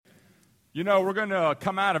You know, we're going to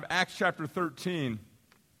come out of Acts chapter 13,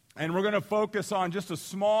 and we're going to focus on just a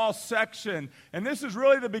small section. And this is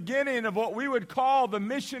really the beginning of what we would call the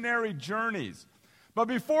missionary journeys. But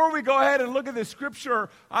before we go ahead and look at this scripture,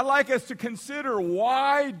 I'd like us to consider,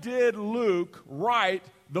 why did Luke write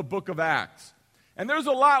the book of Acts? And there's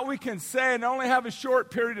a lot we can say, and I only have a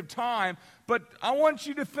short period of time, but I want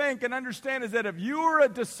you to think and understand is that if you were a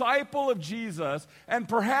disciple of Jesus, and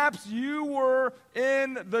perhaps you were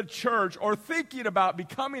in the church or thinking about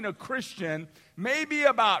becoming a Christian, maybe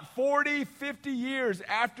about 40, 50 years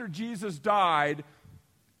after Jesus died,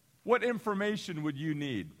 what information would you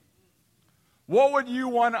need? What would you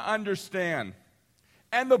want to understand?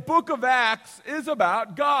 And the book of Acts is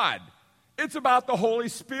about God. It's about the Holy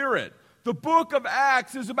Spirit. The book of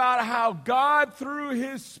Acts is about how God, through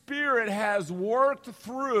His Spirit, has worked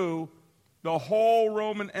through the whole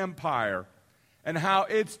Roman Empire and how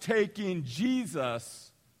it's taking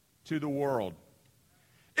Jesus to the world.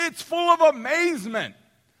 It's full of amazement.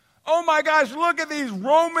 Oh my gosh, look at these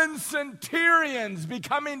Roman centurions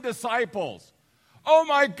becoming disciples. Oh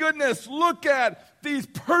my goodness, look at these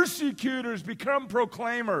persecutors become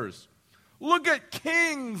proclaimers. Look at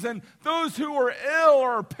kings and those who were ill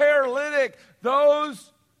or paralytic,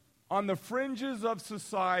 those on the fringes of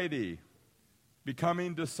society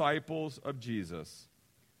becoming disciples of Jesus.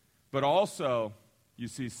 But also, you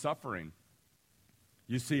see suffering.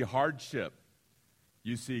 You see hardship.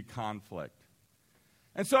 You see conflict.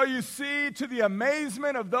 And so you see, to the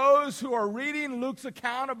amazement of those who are reading Luke's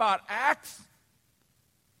account about Acts,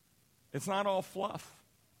 it's not all fluff.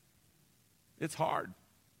 It's hard.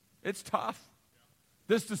 It's tough.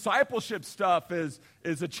 This discipleship stuff is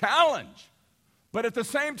a challenge. But at the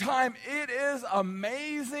same time, it is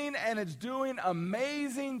amazing, and it's doing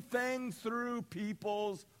amazing things through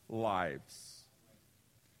people's lives.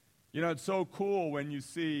 You know, it's so cool when you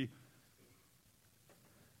see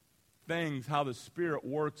things, how the Spirit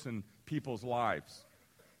works in people's lives.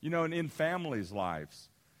 You know, and in families' lives.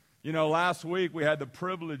 You know, last week we had the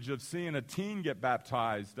privilege of seeing a teen get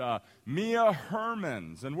baptized, Mia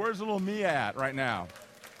Hermans. And where's little Mia at right now?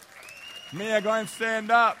 Mia, go ahead and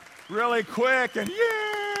stand up really quick and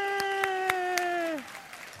yeah!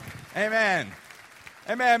 Amen.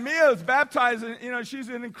 Amen. Mia is baptized, and, you know, she's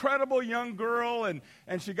an incredible young girl, and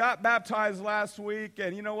she got baptized last week.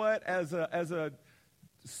 And you know what? As a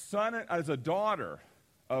daughter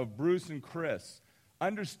of Bruce and Chris,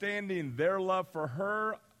 understanding their love for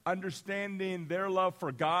her, understanding their love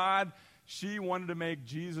for God, she wanted to make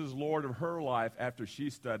Jesus Lord of her life after she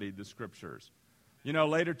studied the Scriptures. You know,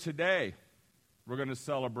 later today, we're going to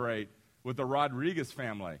celebrate with the Rodriguez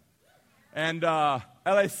family. And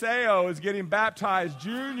Eliseo is getting baptized.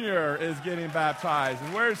 Junior is getting baptized.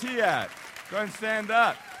 And where's he at? Go ahead and stand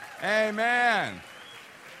up. Amen.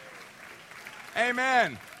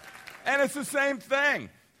 Amen. And it's the same thing.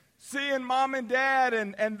 Seeing mom and dad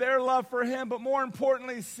and their love for him, but more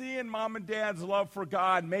importantly, seeing mom and dad's love for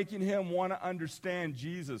God, making him want to understand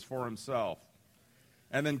Jesus for himself.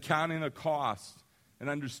 And then counting the cost and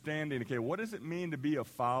understanding, okay, what does it mean to be a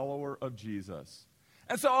follower of Jesus?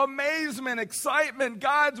 And so amazement, excitement,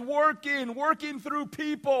 God's working through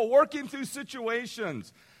people, working through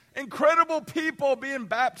situations. Incredible people being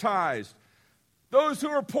baptized. Those who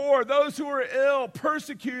are poor, those who are ill,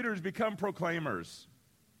 persecutors become proclaimers.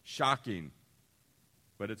 Shocking,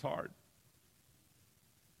 but it's hard.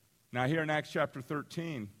 Now here in Acts chapter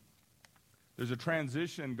 13, there's a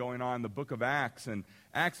transition going on in the book of Acts. And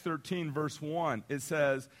Acts 13 verse 1, it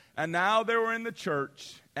says, "And now there were in the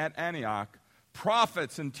church at Antioch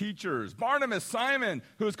prophets and teachers, Barnabas, Simon,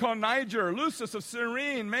 who is called Niger, Lucius of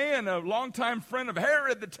Cyrene, Manaen, a longtime friend of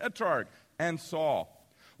Herod the Tetrarch, and Saul.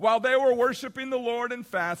 While they were worshiping the Lord and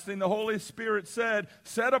fasting, the Holy Spirit said,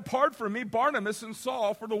 'Set apart for me Barnabas and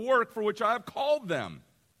Saul for the work for which I have called them.'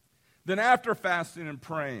 Then after fasting and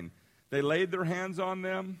praying, they laid their hands on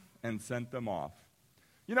them and sent them off."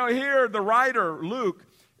 You know, here the writer, Luke,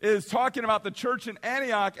 is talking about the church in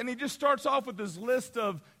Antioch, and he just starts off with this list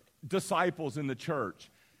of disciples in the church.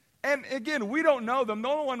 And again, we don't know them. The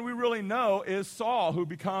only one we really know is Saul, who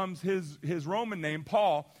becomes his Roman name,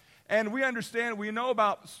 Paul. And we know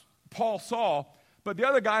about Saul, but the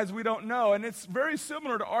other guys we don't know. And it's very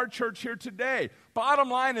similar to our church here today. Bottom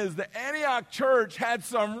line is the Antioch church had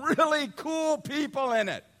some really cool people in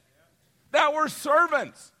it that were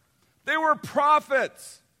servants. They were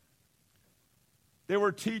prophets. They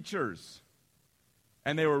were teachers.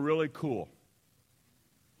 And they were really cool.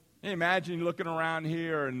 Can you imagine looking around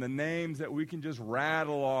here and the names that we can just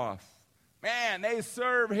rattle off? Man, they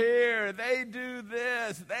serve here, they do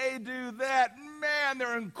this, they do that. Man,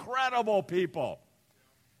 they're incredible people.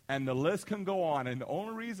 And the list can go on. And the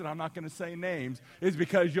only reason I'm not going to say names is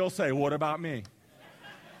because you'll say, what about me?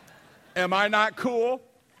 Am I not cool?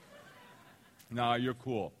 No, you're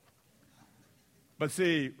cool. But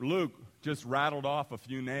see, Luke just rattled off a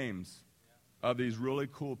few names of these really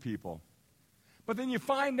cool people. But then you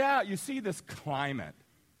find out, you see this climate.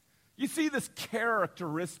 You see this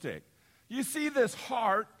characteristic. You see this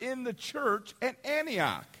heart in the church at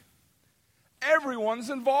Antioch. Everyone's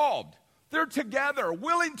involved. They're together,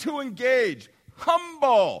 willing to engage,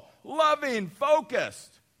 humble, loving,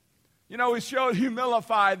 focused. You know, we showed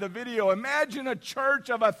Humilify, the video. Imagine a church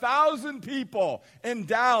of 1,000 people in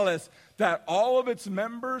Dallas that all of its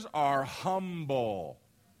members are humble.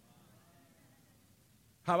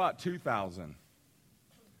 How about 2,000?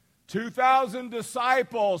 2,000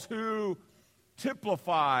 disciples who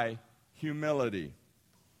typify humility.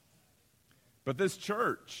 But this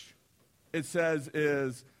church, it says,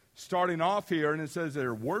 is starting off here, and it says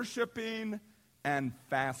they're worshiping and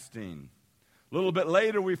fasting. A little bit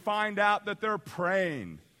later, we find out that they're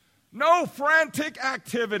praying. No frantic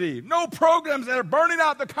activity, no programs that are burning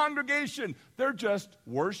out the congregation. They're just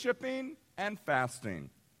worshiping and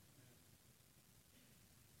fasting.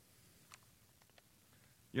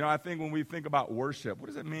 You know, I think when we think about worship, what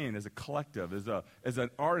does it mean as a collective, as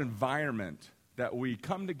our environment, that we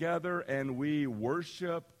come together and we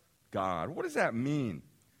worship God? What does that mean?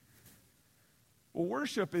 Well,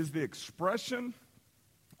 worship is the expression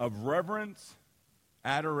of reverence,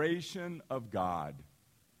 adoration of God.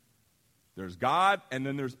 There's God, and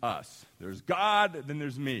then there's us. There's God, then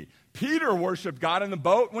there's me. Peter worshiped God in the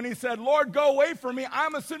boat when he said, Lord, go away from me,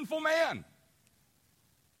 I'm a sinful man.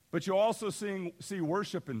 But you also see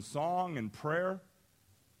worship in song and prayer,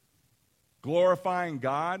 glorifying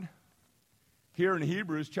God. Here in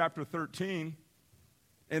Hebrews chapter 13,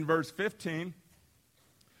 in verse 15,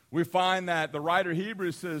 we find that the writer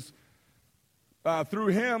Hebrews says, through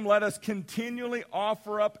him let us continually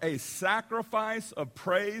offer up a sacrifice of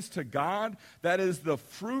praise to God, that is the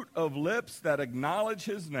fruit of lips that acknowledge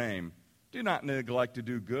his name. Do not neglect to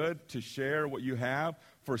do good, to share what you have,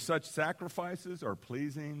 for such sacrifices are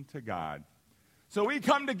pleasing to God. So we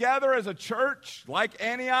come together as a church like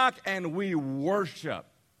Antioch and we worship.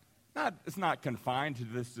 It's not confined to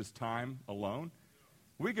this time alone.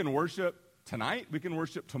 We can worship tonight. We can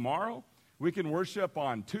worship tomorrow. We can worship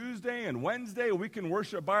on Tuesday and Wednesday. We can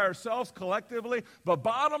worship by ourselves collectively. But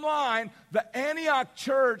bottom line, the Antioch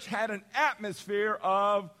church had an atmosphere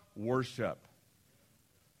of worship.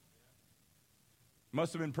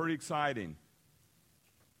 Must have been pretty exciting.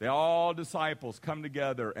 They all disciples come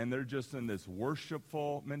together and they're just in this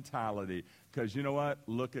worshipful mentality. Because you know what?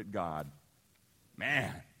 Look at God.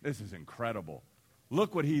 Man, this is incredible.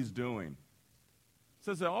 Look what he's doing. It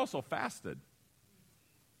says they also fasted.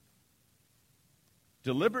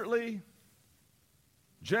 Deliberately,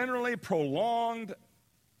 generally prolonged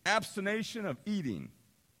abstination of eating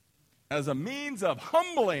as a means of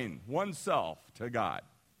humbling oneself to God.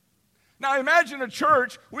 Now imagine a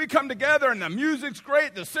church, we come together and the music's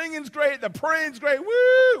great, the singing's great, the praying's great.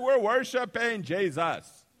 Woo, we're worshiping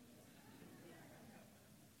Jesus.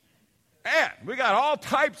 And we got all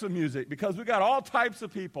types of music because we got all types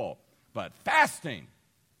of people. But fasting,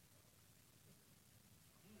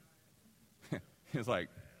 it's like,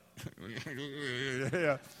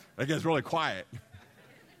 yeah, it gets really quiet.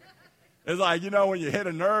 It's like, you know, when you hit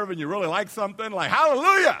a nerve and you really like something, like,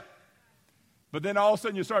 hallelujah. But then all of a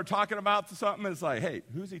sudden you start talking about something, and it's like, hey,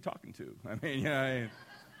 who's he talking to? I mean, you know,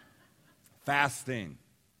 fasting.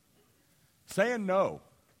 Saying no.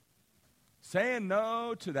 Saying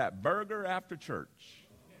no to that burger after church.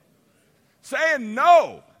 Saying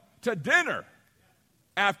no to dinner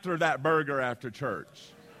after that burger after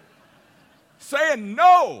church. Saying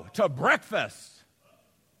no to breakfast.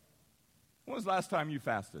 When was the last time you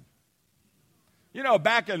fasted? You know,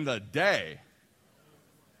 back in the day,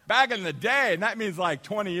 and that means like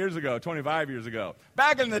 20 years ago, 25 years ago.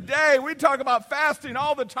 Back in the day, we'd talk about fasting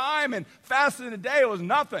all the time, and fasting a day was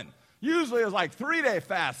nothing. Usually it was like 3-day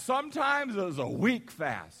fast. Sometimes it was a week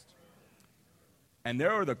fast. And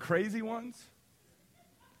there were the crazy ones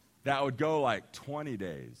that would go like 20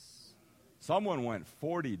 days. Someone went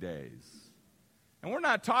 40 days. And we're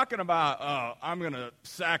not talking about, I'm going to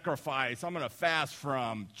sacrifice, I'm going to fast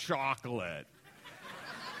from chocolate.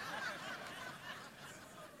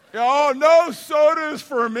 Oh, no sodas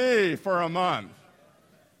for me for a month.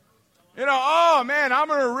 You know, oh man, I'm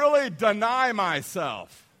going to really deny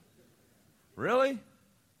myself. Really?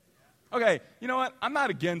 Okay, you know what? I'm not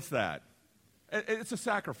against that. It's a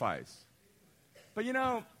sacrifice. But you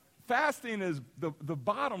know, fasting is, the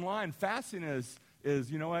bottom line, fasting is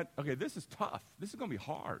is, you know what? Okay, this is tough. This is going to be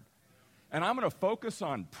hard. And I'm going to focus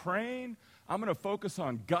on praying. I'm going to focus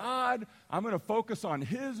on God. I'm going to focus on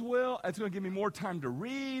His will. It's going to give me more time to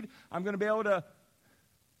read. I'm going to be able to...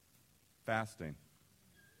 Fasting.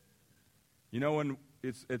 You know, when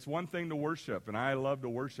it's one thing to worship, and I love to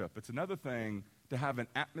worship. It's another thing to have an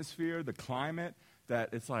atmosphere, the climate, that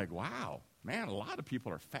it's like, wow, man, a lot of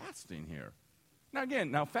people are fasting here.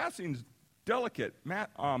 Now fasting's delicate.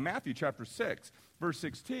 Matthew chapter 6, verse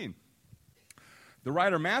 16. The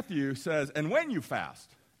writer Matthew says, and when you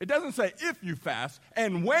fast. It doesn't say if you fast,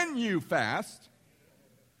 and when you fast,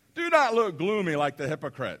 do not look gloomy like the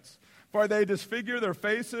hypocrites, for they disfigure their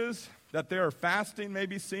faces, that their fasting may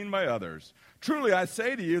be seen by others. Truly I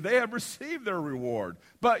say to you, they have received their reward.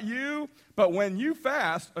 But when you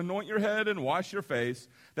fast, anoint your head and wash your face,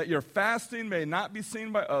 that your fasting may not be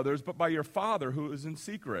seen by others, but by your Father who is in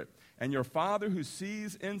secret. And your Father who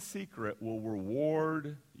sees in secret will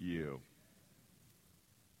reward you.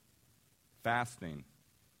 Fasting,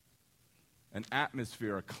 an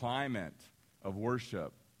atmosphere, a climate of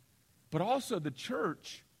worship. But also the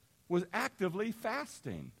church was actively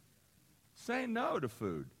fasting, saying no to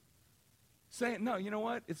food. Saying, no, you know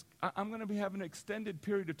what? I'm going to be having an extended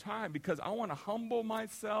period of time because I want to humble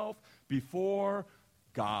myself before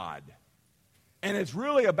God. And it's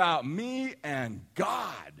really about me and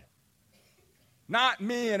God, not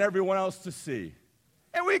me and everyone else to see.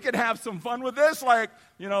 And we could have some fun with this,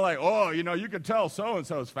 you could tell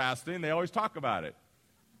so-and-so's fasting. They always talk about it.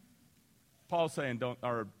 Paul's saying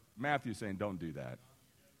Matthew's saying don't do that.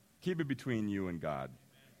 Keep it between you and God.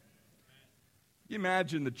 You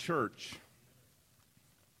imagine the church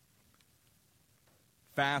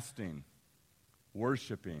fasting,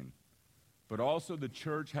 worshiping, but also the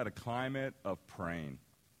church had a climate of praying.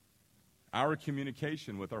 Our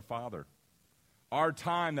communication with our Father. Our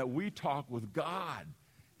time that we talk with God.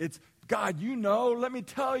 It's, God, let me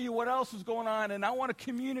tell you what else is going on, and I want to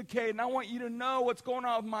communicate, and I want you to know what's going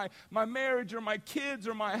on with my marriage or my kids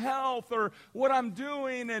or my health or what I'm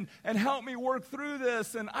doing, and help me work through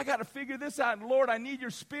this, and I got to figure this out, and Lord, I need your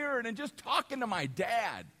Spirit, and just talking to my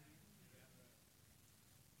dad.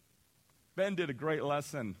 Ben did a great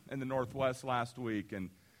lesson in the Northwest last week and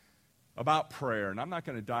about prayer, and I'm not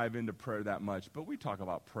going to dive into prayer that much, but we talk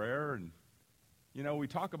about prayer, and we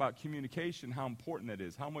talk about communication, how important it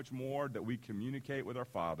is, how much more that we communicate with our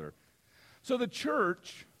Father. So the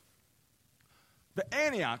church, the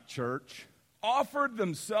Antioch church, offered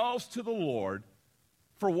themselves to the Lord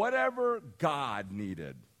for whatever God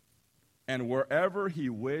needed and wherever He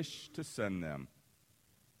wished to send them.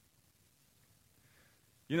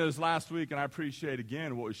 This last week, and I appreciate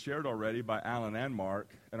again what was shared already by Alan and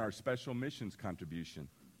Mark and our special missions contribution.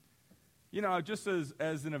 Just as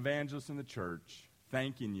an evangelist in the church,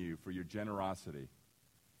 thanking you for your generosity,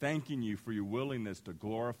 thanking you for your willingness to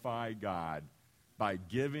glorify God by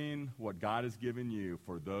giving what God has given you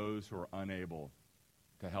for those who are unable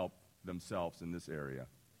to help themselves in this area.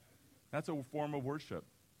 That's a form of worship.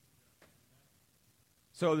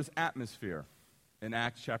 So this atmosphere in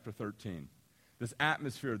Acts chapter 13, this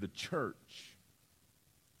atmosphere of the church,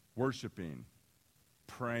 worshiping,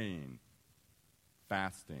 praying,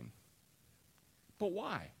 fasting. But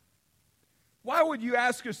why? Why would you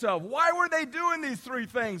ask yourself, why were they doing these three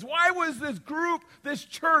things? Why was this group, this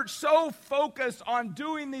church, so focused on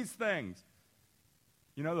doing these things?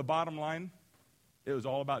 The bottom line, it was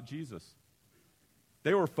all about Jesus.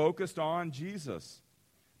 They were focused on Jesus.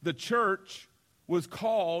 The church was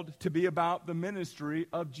called to be about the ministry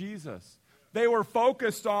of Jesus. They were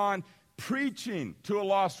focused on preaching to a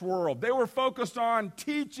lost world. They were focused on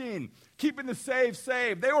teaching, keeping the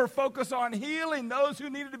saved. They were focused on healing those who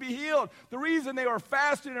needed to be healed. The reason they were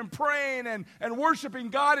fasting and praying and worshiping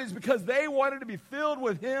God is because they wanted to be filled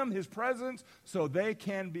with Him, His presence, so they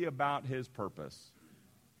can be about His purpose.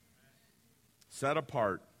 Set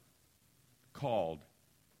apart, called.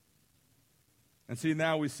 And see,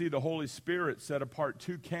 now we see the Holy Spirit set apart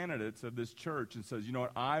two candidates of this church and says,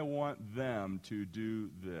 I want them to do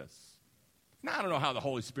this. Now, I don't know how the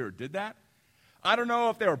Holy Spirit did that. I don't know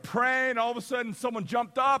if they were praying, all of a sudden someone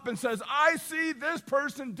jumped up and says, I see this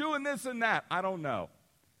person doing this and that. I don't know.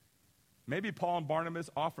 Maybe Paul and Barnabas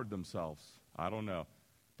offered themselves. I don't know.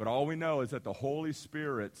 But all we know is that the Holy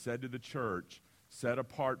Spirit said to the church, set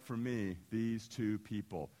apart for me these two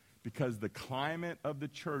people. Because the climate of the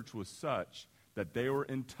church was such that they were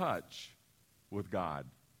in touch with God.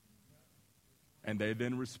 And they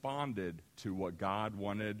then responded to what God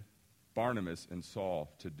wanted Barnabas and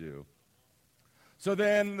Saul to do. So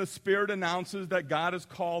then the Spirit announces that God has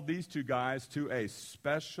called these two guys to a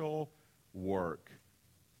special work.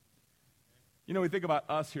 You know, we think about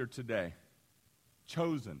us here today.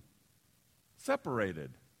 Chosen,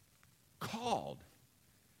 separated, called.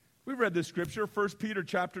 We read this scripture, 1 Peter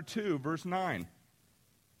chapter 2, verse 9.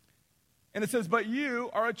 And it says, but you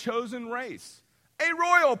are a chosen race, a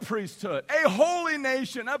royal priesthood, a holy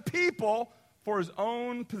nation, a people for his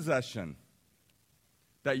own possession,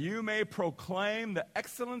 that you may proclaim the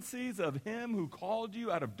excellencies of him who called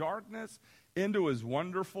you out of darkness into his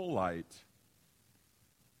wonderful light.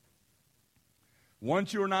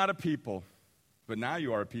 Once you were not a people, but now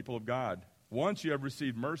you are a people of God. Once you have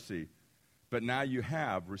received mercy, but now you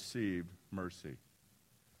have received mercy.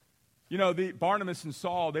 You know, Barnabas and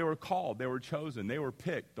Saul, they were called, they were chosen, they were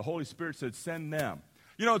picked. The Holy Spirit said, send them.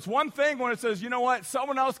 You know, it's one thing when it says, you know what,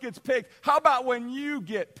 someone else gets picked. How about when you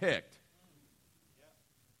get picked?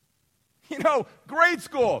 You know, grade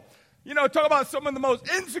school. You know, talk about some of the most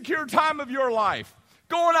insecure time of your life.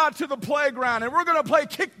 Going out to the playground, and we're going to play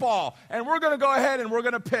kickball, and we're going to go ahead and we're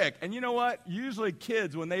going to pick. And you know what? Usually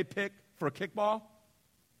kids, when they pick for kickball,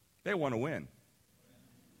 they want to win.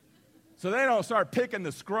 So they don't start picking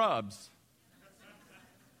the scrubs.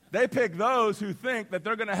 They pick those who think that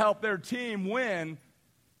they're going to help their team win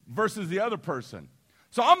versus the other person.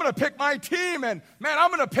 So I'm going to pick my team, and, man, I'm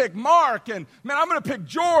going to pick Mark, and, man, I'm going to pick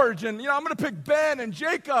George, and, you know, I'm going to pick Ben and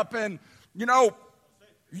Jacob, and, you know,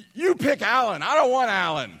 you pick Alan. I don't want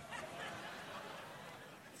Alan.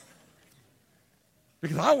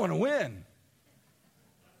 Because I want to win.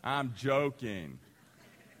 I'm joking.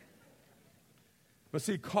 But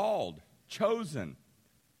see, called, chosen,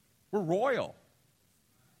 we're royal.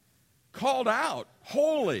 Called out,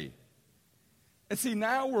 holy. And see,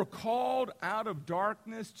 now we're called out of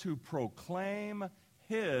darkness to proclaim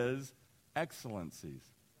his excellencies.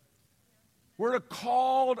 We're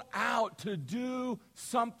called out to do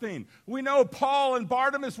something. We know Paul and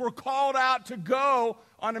Barnabas were called out to go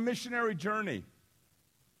on a missionary journey.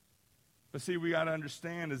 But see, we got to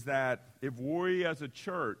understand is that if we as a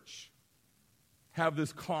church have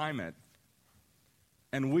this climate,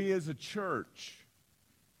 and we as a church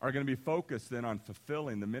are going to be focused then on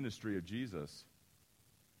fulfilling the ministry of Jesus,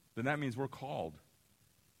 then that means we're called.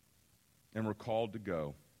 And we're called to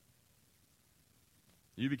go.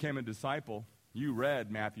 You became a disciple. You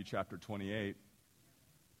read Matthew chapter 28.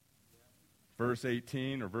 Verse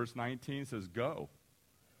 18 or verse 19 says, go.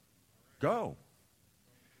 Go.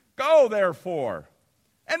 Go, therefore,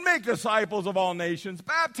 and make disciples of all nations,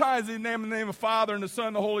 baptizing them in the name of the Father and the Son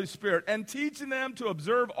and the Holy Spirit, and teaching them to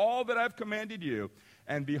observe all that I've commanded you.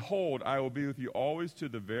 And behold, I will be with you always to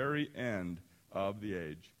the very end of the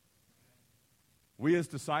age. We as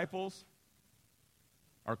disciples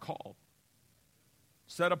are called,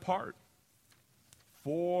 set apart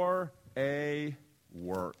for a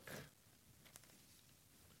work.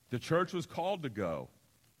 The church was called to go.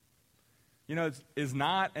 You know, it is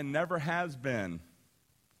not and never has been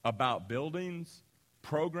about buildings,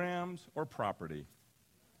 programs, or property.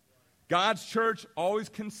 God's church always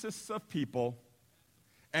consists of people,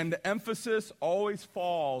 and the emphasis always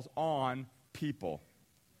falls on people.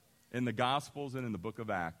 In the Gospels and in the book of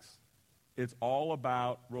Acts, it's all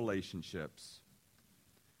about relationships.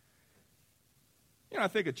 You know, I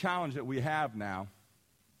think a challenge that we have now,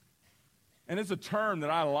 and it's a term that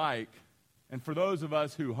I like, and for those of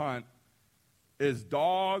us who hunt, is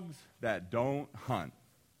dogs that don't hunt.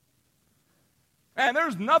 And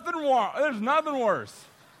there's nothing worse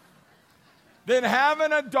than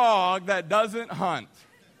having a dog that doesn't hunt.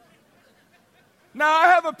 Now, I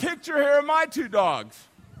have a picture here of my two dogs.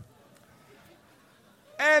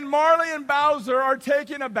 And Marley and Bowser are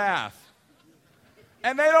taking a bath.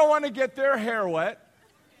 And they don't want to get their hair wet.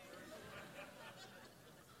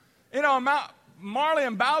 You know, Marley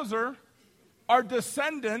and Bowser are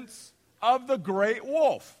descendants of the great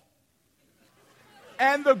wolf.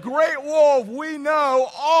 And the great wolf, we know,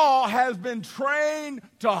 all has been trained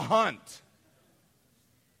to hunt.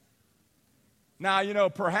 Now, you know,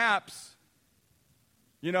 perhaps,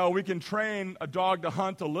 you know, we can train a dog to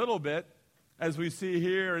hunt a little bit, as we see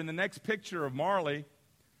here in the next picture of Marley.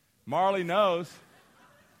 Marley knows.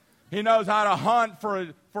 He knows how to hunt for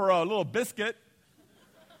a little biscuit.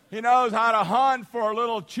 He knows how to hunt for a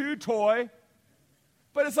little chew toy.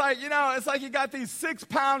 But it's like, you know, it's like you got these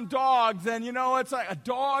 6-pound dogs, and, you know, it's like a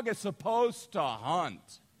dog is supposed to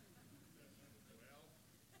hunt.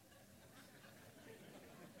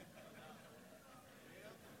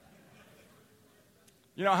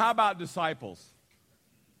 You know, how about disciples?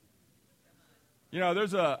 You know,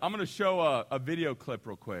 I'm going to show a video clip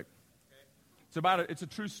real quick. It's a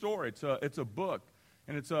true story. It's a book,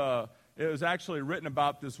 and it was actually written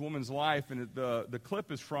about this woman's life, and the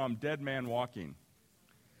clip is from Dead Man Walking.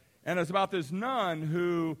 And it's about this nun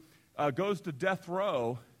who goes to death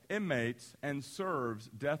row inmates and serves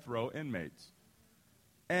death row inmates.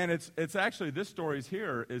 And it's actually, this story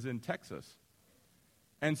here is in Texas.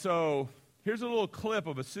 And so here's a little clip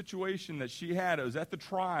of a situation that she had. It was at the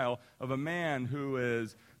trial of a man who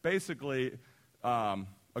is basically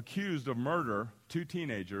accused of murder, 2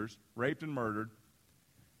 teenagers, raped and murdered,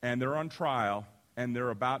 and they're on trial, and they're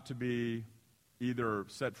about to be either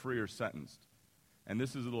set free or sentenced. And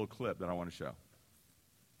this is a little clip that I want to show.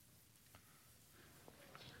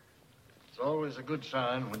 It's always a good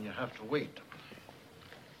sign when you have to wait.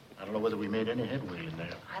 I don't know whether we made any headway in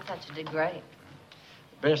there. I thought you did great.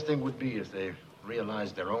 The best thing would be if they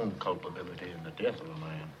realized their own culpability in the death of a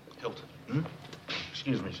man. Hilton.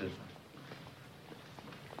 Excuse me, sister.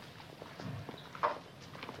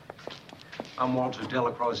 I'm Walter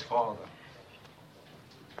Delacroix's father.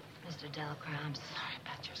 Mr. Delacroix, I'm sorry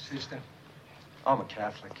about your Sister, I'm a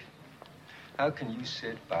Catholic. How can you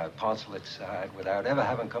sit by Poncelet's side without ever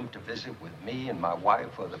having come to visit with me and my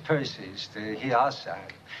wife or the Percys to hear our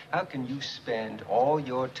side? How can you spend all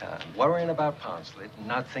your time worrying about Poncelet and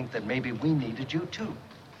not think that maybe we needed you too?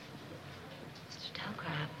 Mr.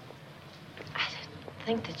 Delacroix, I didn't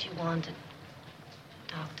think that you wanted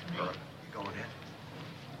to talk to me. You going in?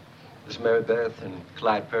 Miss Mary Beth and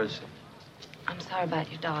Clyde Percy. I'm sorry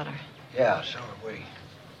about your daughter. Yeah, so are we.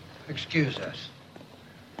 Excuse us.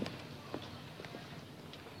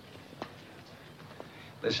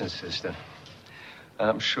 Listen, sister,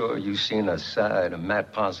 I'm sure you've seen a side of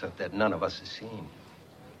Matt Poncelet that none of us have seen.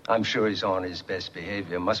 I'm sure he's on his best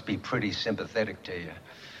behavior, must be pretty sympathetic to you.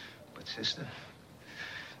 But, sister,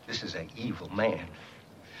 this is an evil man.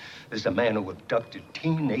 This is a man who abducted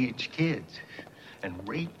teenage kids and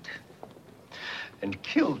raped and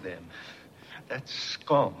killed them. That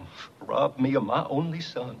scum robbed me of my only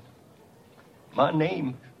son. My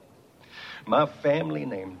name, my family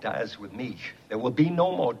name dies with me. There will be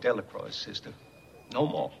no more Delacroix, sister. No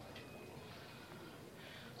more.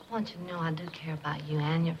 I want you to know I do care about you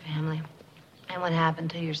and your family and what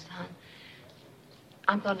happened to your son.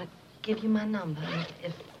 I'm going to give you my number. And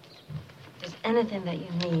if there's anything that you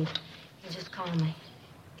need, you just call me.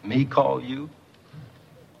 Me call you?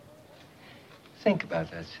 Think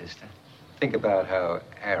about that, sister. Think about how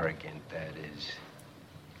arrogant that is.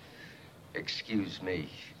 Excuse me.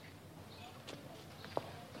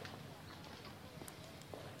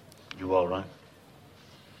 You all right?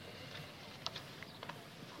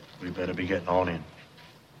 We better be getting on in.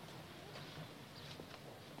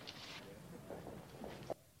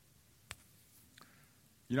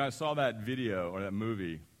 You know, I saw that video or that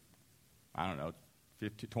movie, I don't know,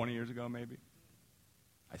 20 years ago maybe.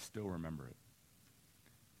 I still remember it.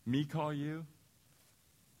 Me call you?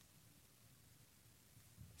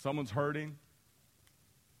 Someone's hurting.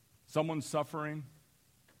 Someone's suffering.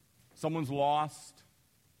 Someone's lost.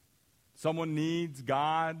 Someone needs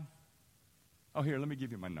God. Oh, here, let me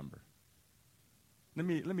give you my number. Let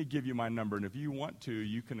me give you my number, and if you want to,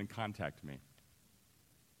 you can contact me.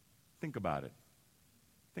 Think about it.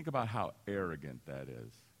 Think about how arrogant that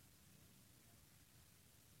is.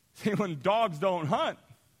 See, when dogs don't hunt,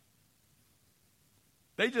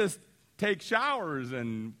 they just take showers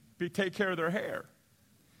and take care of their hair.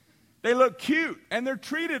 They look cute, and they're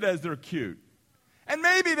treated as they're cute. And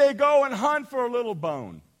maybe they go and hunt for a little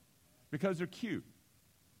bone because they're cute.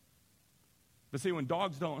 But see, when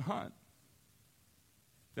dogs don't hunt,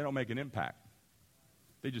 they don't make an impact.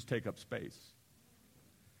 They just take up space.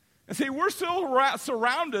 And see, we're still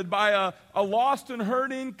surrounded by a lost and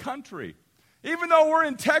hurting country. Even though we're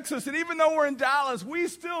in Texas and even though we're in Dallas, we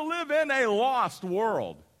still live in a lost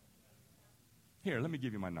world. Here, let me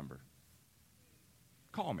give you my number.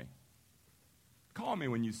 Call me. Call me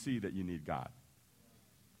when you see that you need God.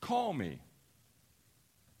 Call me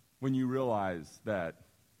when you realize that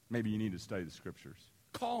maybe you need to study the Scriptures.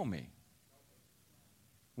 Call me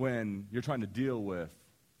when you're trying to deal with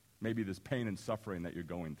maybe this pain and suffering that you're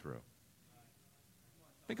going through.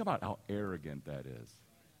 Think about how arrogant that is.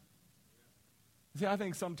 See, I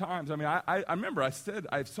think sometimes, I remember I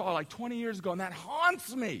saw like 20 years ago, and that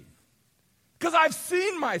haunts me. Because I've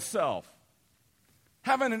seen myself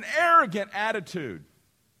having an arrogant attitude.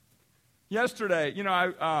 Yesterday,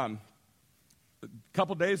 a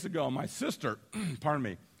couple days ago, my sister, pardon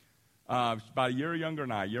me, about a year younger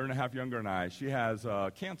than I, year and a half younger than I, she has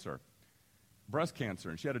cancer, breast cancer,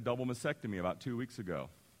 and she had a double mastectomy about 2 weeks ago.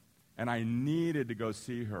 and I needed to go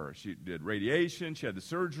see her. She did radiation. She had the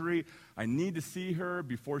surgery. I need to see her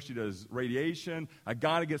before she does radiation. I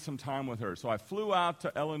got to get some time with her. So I flew out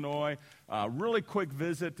to Illinois, really quick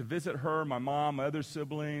visit to visit her, my mom, my other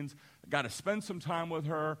siblings. I got to spend some time with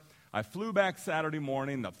her. I flew back Saturday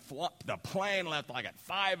morning. The plane left like at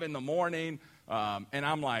 5 in the morning. And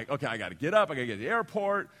I'm like, okay, I got to get up. I got to get to the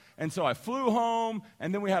airport. And so I flew home,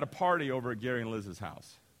 and then we had a party over at Gary and Liz's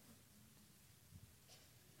house.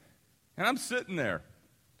 And I'm sitting there,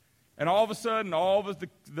 and all of a sudden, all of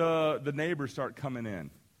the neighbors start coming in.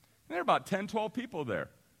 And there are about 10, 12 people there.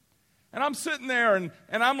 And I'm sitting there, and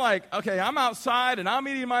I'm like, okay, I'm outside, and I'm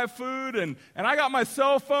eating my food, and I got my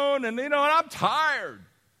cell phone, and, and I'm tired.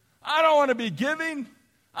 I don't want to be giving.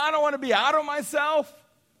 I don't want to be out of myself.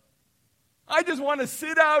 I just want to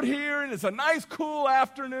sit out here, and it's a nice, cool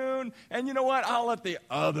afternoon, and you know what? I'll let the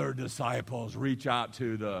other disciples reach out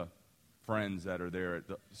to the friends that are there at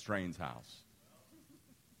the Strain's house.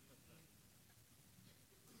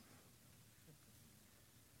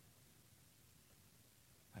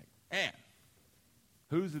 Like, man,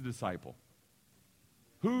 who's a disciple?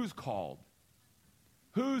 Who's called?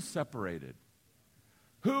 Who's separated?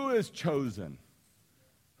 Who is chosen?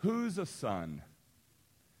 Who's a son?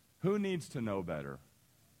 Who needs to know better?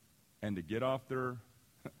 And to get off their,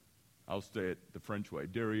 I'll say it the French way,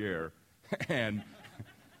 derriere, and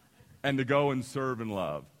to go and serve and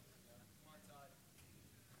love.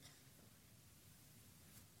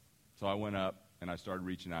 So I went up and I started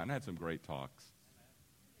reaching out and I had some great talks.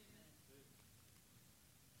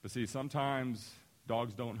 But see, sometimes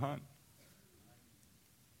dogs don't hunt.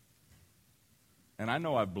 And I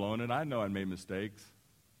know I've blown it. I know I made mistakes.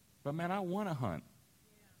 But man, I want to hunt.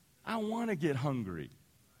 I want to get hungry.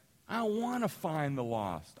 I want to find the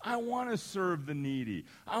lost. I want to serve the needy.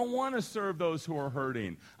 I want to serve those who are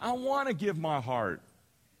hurting. I want to give my heart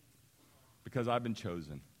because I've been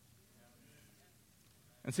chosen.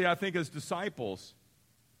 And see, I think as disciples,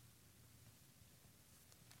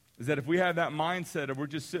 is that if we have that mindset of we're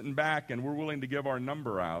just sitting back and we're willing to give our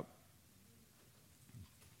number out,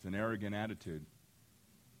 it's an arrogant attitude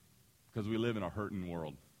because we live in a hurting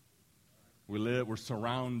world. We're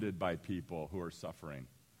surrounded by people who are suffering.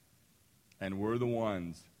 And we're the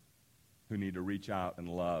ones who need to reach out and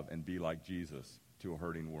love and be like Jesus to a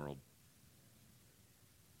hurting world.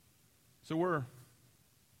 So where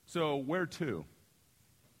to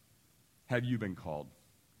have you been called?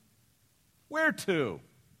 Where to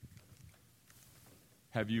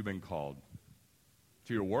have you been called?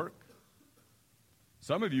 To your work?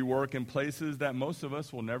 Some of you work in places that most of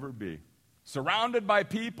us will never be. Surrounded by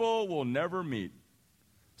people we'll never meet.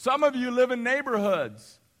 Some of you live in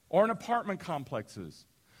neighborhoods or in apartment complexes.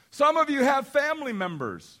 Some of you have family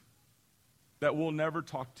members that we'll never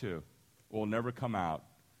talk to, will never come out,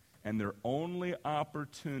 and their only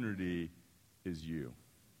opportunity is you.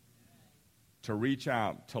 To reach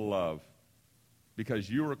out, to love, because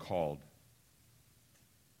you are called.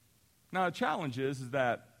 Now, the challenge is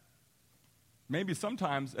that maybe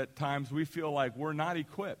sometimes, at times, we feel like we're not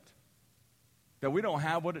equipped, that we don't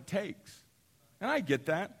have what it takes. And I get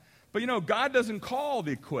that. But God doesn't call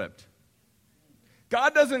the equipped.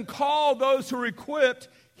 God doesn't call those who are equipped.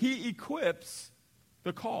 He equips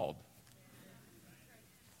the called.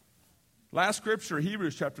 Last scripture,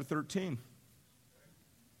 Hebrews chapter 13.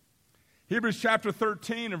 Hebrews chapter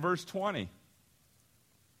 13 and verse 20.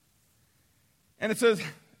 And it says,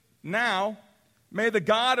 "Now may the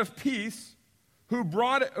God of peace, who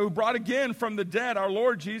brought again from the dead our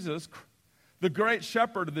Lord Jesus, the great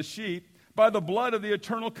shepherd of the sheep, by the blood of the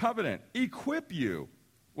eternal covenant, equip you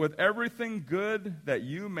with everything good that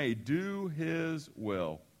you may do his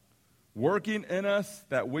will, working in us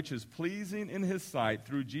that which is pleasing in his sight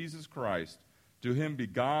through Jesus Christ. To him be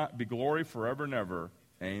glory forever and ever.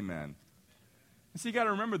 Amen." And so you got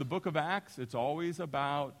to remember the book of Acts, it's always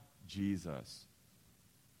about Jesus.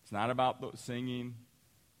 It's not about the singing.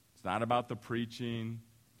 It's not about the preaching.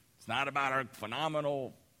 It's not about our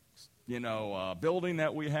phenomenal building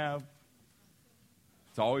that we have.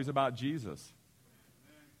 It's always about Jesus.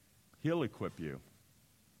 He'll equip you.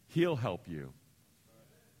 He'll help you.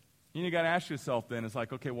 You got to ask yourself then, it's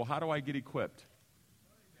like, okay, well, how do I get equipped?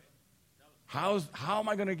 How am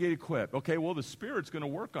I going to get equipped? Okay, well, the Spirit's going to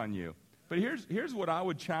work on you. But here's what I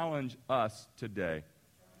would challenge us today.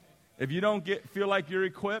 If you don't feel like you're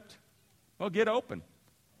equipped, well, get open.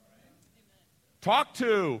 Talk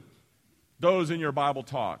to those in your Bible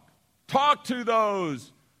talk. Talk to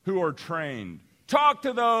those who are trained. Talk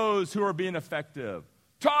to those who are being effective.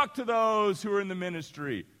 Talk to those who are in the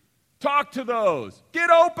ministry. Talk to those. Get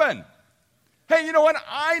open. Hey, you know what?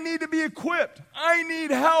 I need to be equipped. I need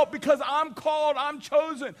help because I'm called, I'm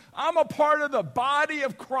chosen. I'm a part of the body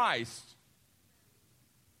of Christ.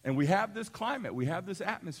 And we have this climate, we have this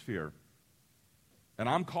atmosphere. And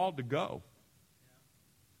I'm called to go.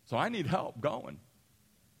 So I need help going.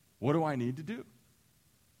 What do I need to do?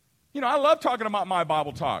 You know, I love talking about my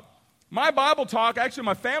Bible talk. My Bible talk, actually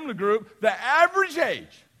my family group, the average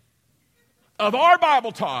age of our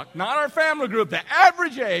Bible talk, not our family group, the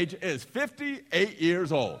average age is 58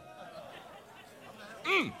 years old.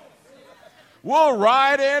 We'll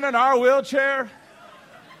ride in our wheelchair.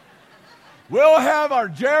 We'll have our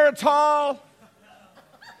Geritol.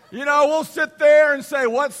 You know, we'll sit there and say,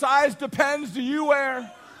 what size Depends do you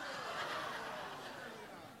wear?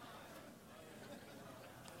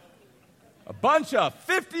 A bunch of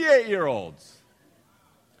 58-year-olds.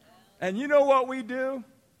 And you know what we do?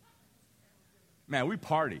 Man, we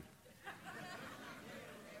party.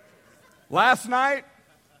 Last night,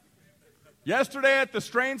 yesterday at the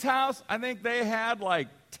Strain's house, I think they had like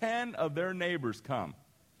 10 of their neighbors come.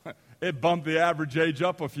 It bumped the average age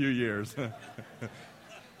up a few years.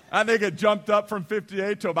 I think it jumped up from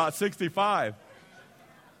 58 to about 65.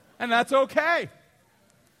 And that's okay.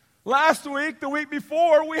 Last week, the week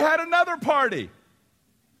before, we had another party.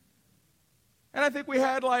 And I think we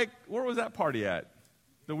had where was that party at?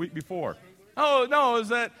 The week before. Oh, no,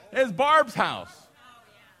 it was Barb's house.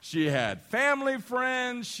 She had family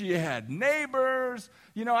friends. She had neighbors.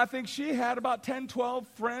 You know, I think she had about 10, 12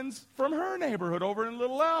 friends from her neighborhood over in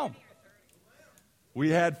Little Elm. We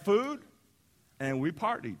had food, and we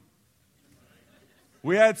partied.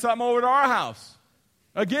 We had something over to our house.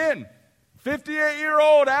 Again,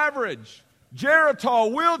 58-year-old average,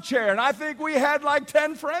 Geritol, wheelchair, and I think we had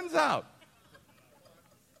 10 friends out.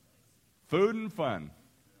 Food and fun.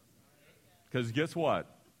 Because guess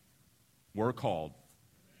what? We're called.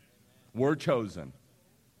 We're chosen.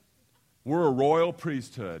 We're a royal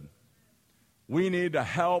priesthood. We need to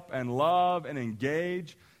help and love and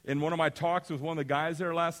engage. In one of my talks with one of the guys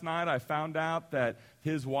there last night, I found out that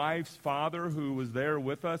his wife's father, who was there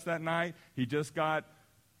with us that night, he just got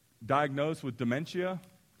diagnosed with dementia.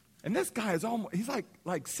 And this guy is he's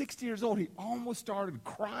like 60 years old. He almost started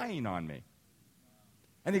crying on me.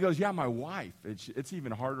 And he goes, yeah, my wife, it's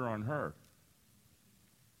even harder on her.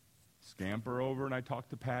 Scamper over and I talk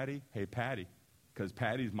to Patty. Hey, Patty, because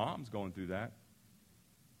Patty's mom's going through that.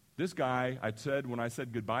 This guy, when I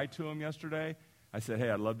said goodbye to him yesterday, I said, hey,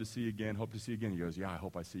 I'd love to see you again, hope to see you again. He goes, yeah, I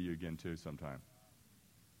hope I see you again too sometime.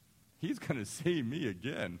 He's going to see me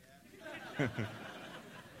again.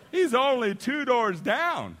 He's only 2 doors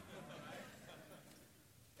down.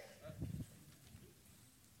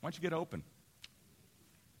 Why don't you get open?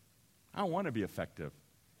 I want to be effective.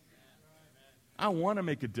 I want to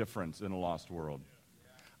make a difference in a lost world.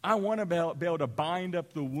 I want to be able to bind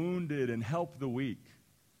up the wounded and help the weak.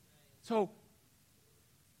 So,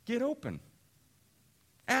 get open.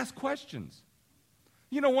 Ask questions.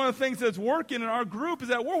 You know, one of the things that's working in our group is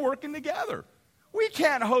that we're working together. We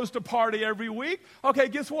can't host a party every week. Okay,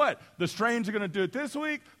 guess what? The Strains are going to do it this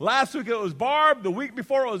week. Last week it was Barb. The week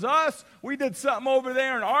before it was us. We did something over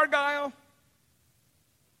there in Argyle.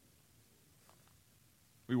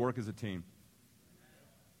 We work as a team.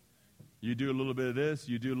 You do a little bit of this,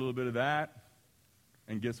 you do a little bit of that,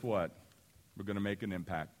 and guess what? We're going to make an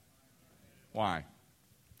impact. Why?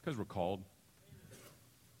 Because we're called.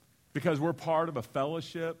 Because we're part of a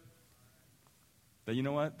fellowship that, you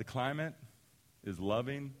know what? The climate is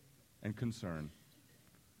loving and concern.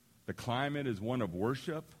 The climate is one of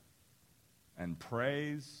worship and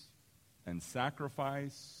praise and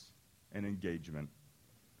sacrifice and engagement.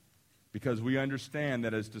 Because we understand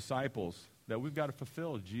that as disciples, that we've got to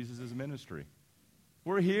fulfill Jesus' ministry.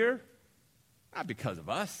 We're here not because of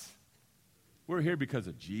us. We're here because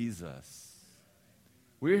of Jesus.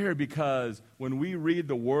 We're here because when we read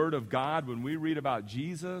the Word of God, when we read about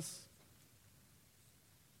Jesus,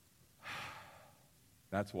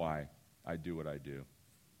 that's why I do what I do.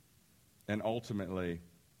 And ultimately,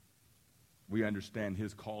 we understand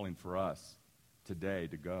His calling for us today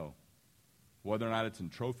to go. Whether or not it's in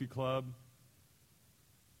Trophy Club,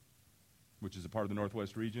 which is a part of the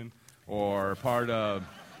Northwest region, or part of...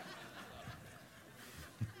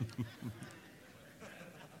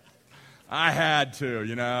 I had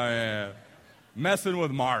to, messing with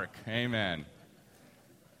Mark. Amen.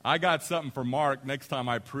 I got something for Mark next time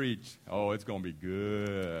I preach. Oh, it's going to be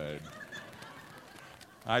good.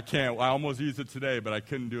 I almost used it today, but I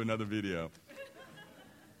couldn't do another video.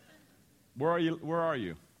 Where are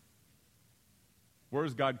you? Where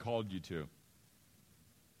has God called you to?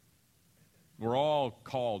 We're all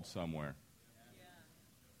called somewhere.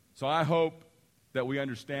 So I hope that we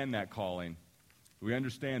understand that calling. We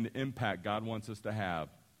understand the impact God wants us to have.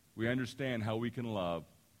 We understand how we can love.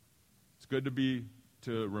 It's good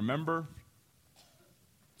to remember.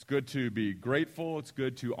 It's good to be grateful. It's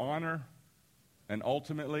good to honor. And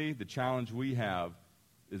ultimately, the challenge we have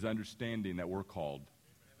is understanding that we're called.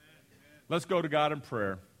 Let's go to God in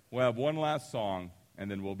prayer. We'll have one last song,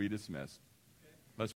 and then we'll be dismissed.